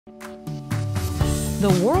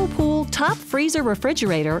The Whirlpool Top Freezer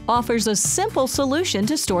Refrigerator offers a simple solution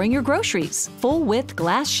to storing your groceries. Full-width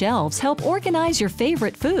glass shelves help organize your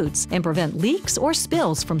favorite foods and prevent leaks or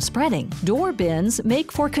spills from spreading. Door bins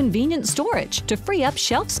make for convenient storage to free up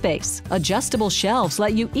shelf space. Adjustable shelves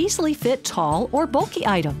let you easily fit tall or bulky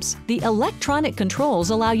items. The electronic controls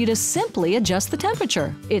allow you to simply adjust the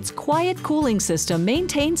temperature. Its quiet cooling system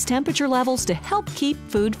maintains temperature levels to help keep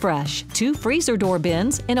food fresh. 2 freezer door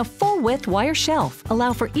bins and a full-width wire shelf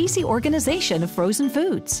allow for easy organization of frozen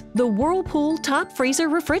foods. The Whirlpool Top Freezer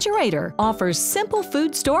Refrigerator offers simple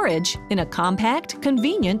food storage in a compact,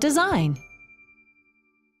 convenient design.